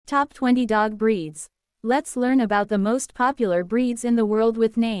Top 20 dog breeds. Let's learn about the most popular breeds in the world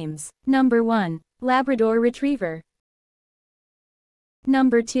with names. Number 1. Labrador Retriever.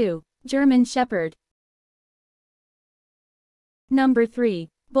 Number 2. German Shepherd. Number 3.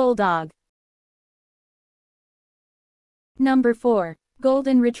 Bulldog. Number 4.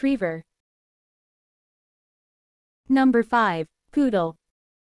 Golden Retriever. Number 5. Poodle.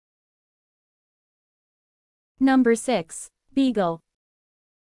 Number 6. Beagle.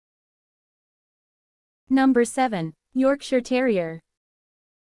 Number 7. Yorkshire Terrier.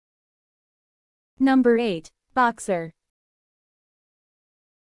 Number 8. Boxer.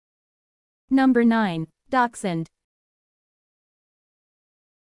 Number 9. Dachshund.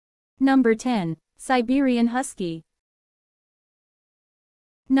 Number 10. Siberian Husky.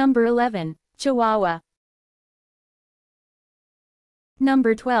 Number 11. Chihuahua.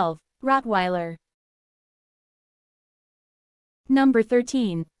 Number 12. Rottweiler. Number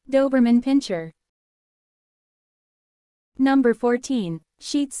 13. Doberman Pinscher. Number 14.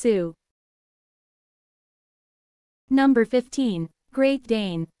 Shih Tzu. Number 15. Great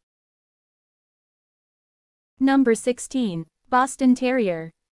Dane. Number 16. Boston Terrier.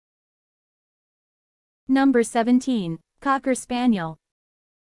 Number 17. Cocker Spaniel.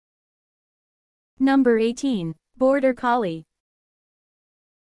 Number 18. Border Collie.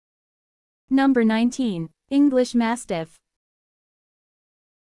 Number 19. English Mastiff.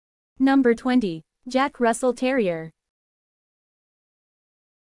 Number 20. Jack Russell Terrier.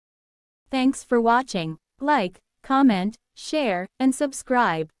 Thanks for watching. Like, comment, share, and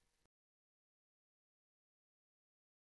subscribe.